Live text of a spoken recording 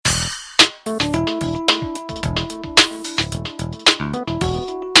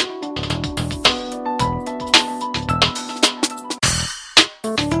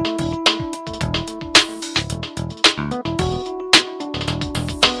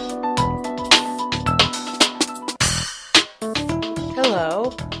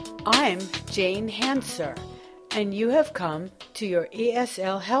Hello, I'm Jane Hanser, and you have come to your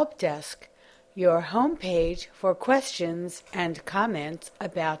ESL Help Desk, your homepage for questions and comments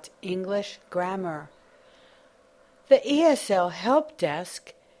about English grammar. The ESL Help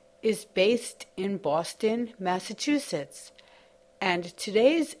Desk is based in Boston, Massachusetts, and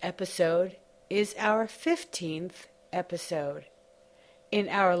today's episode is our 15th episode. In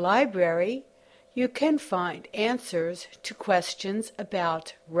our library, you can find answers to questions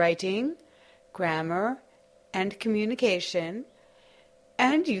about writing, grammar, and communication,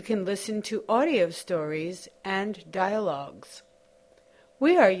 and you can listen to audio stories and dialogues.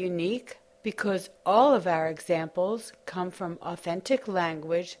 We are unique because all of our examples come from authentic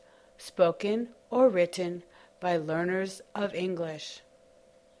language spoken or written by learners of English.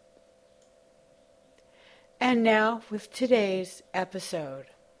 And now with today's episode.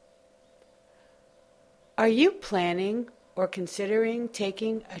 Are you planning or considering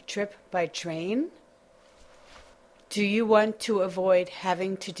taking a trip by train? Do you want to avoid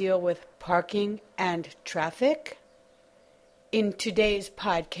having to deal with parking and traffic? In today's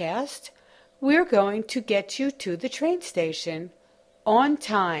podcast, we're going to get you to the train station on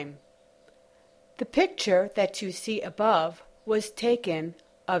time. The picture that you see above was taken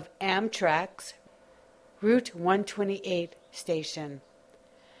of Amtrak's Route 128 station.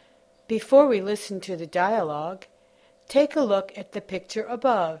 Before we listen to the dialogue, take a look at the picture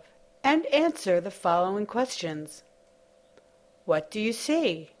above and answer the following questions. What do you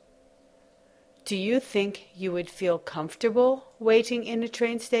see? Do you think you would feel comfortable waiting in a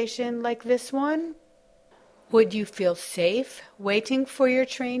train station like this one? Would you feel safe waiting for your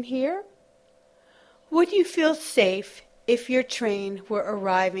train here? Would you feel safe if your train were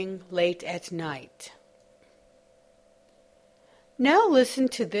arriving late at night? Now listen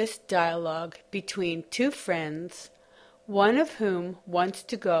to this dialogue between two friends, one of whom wants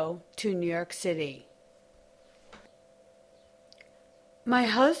to go to New York City. My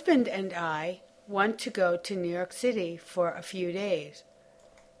husband and I want to go to New York City for a few days.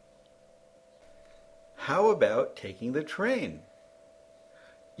 How about taking the train?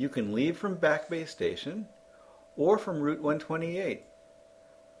 You can leave from Back Bay Station or from Route 128.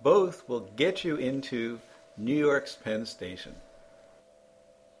 Both will get you into New York's Penn Station.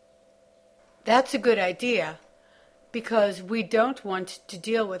 That's a good idea, because we don't want to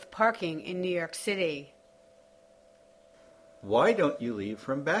deal with parking in New York City. Why don't you leave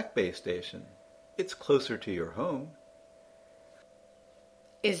from Back Bay Station? It's closer to your home.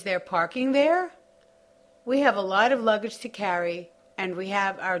 Is there parking there? We have a lot of luggage to carry, and we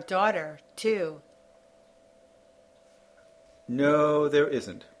have our daughter, too. No, there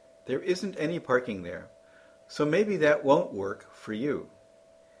isn't. There isn't any parking there, so maybe that won't work for you.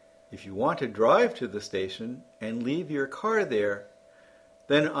 If you want to drive to the station and leave your car there,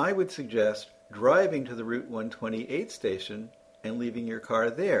 then I would suggest driving to the Route 128 station and leaving your car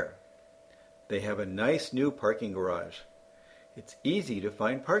there. They have a nice new parking garage. It's easy to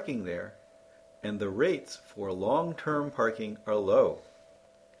find parking there, and the rates for long-term parking are low.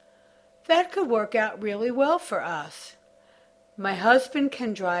 That could work out really well for us. My husband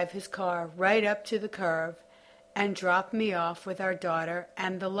can drive his car right up to the curb and drop me off with our daughter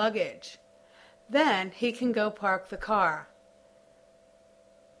and the luggage. Then he can go park the car.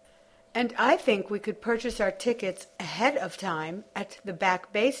 And I think we could purchase our tickets ahead of time at the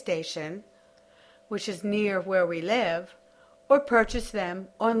Back Bay Station, which is near where we live, or purchase them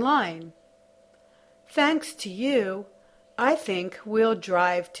online. Thanks to you, I think we'll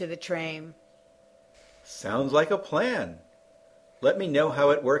drive to the train. Sounds like a plan. Let me know how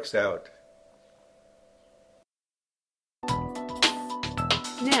it works out.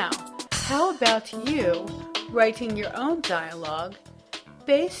 Now, how about you writing your own dialogue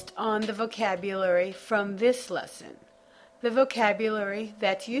based on the vocabulary from this lesson, the vocabulary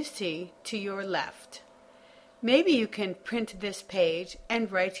that you see to your left? Maybe you can print this page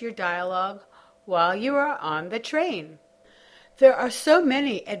and write your dialogue while you are on the train. There are so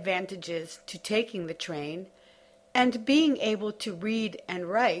many advantages to taking the train, and being able to read and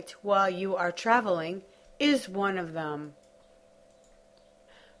write while you are traveling is one of them.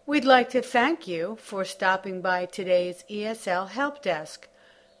 We'd like to thank you for stopping by today's ESL Help Desk.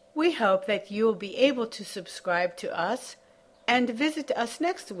 We hope that you will be able to subscribe to us and visit us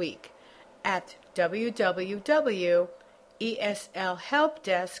next week at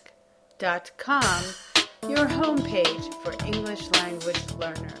www.eslhelpdesk.com, your homepage for English language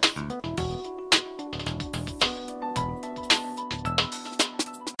learners.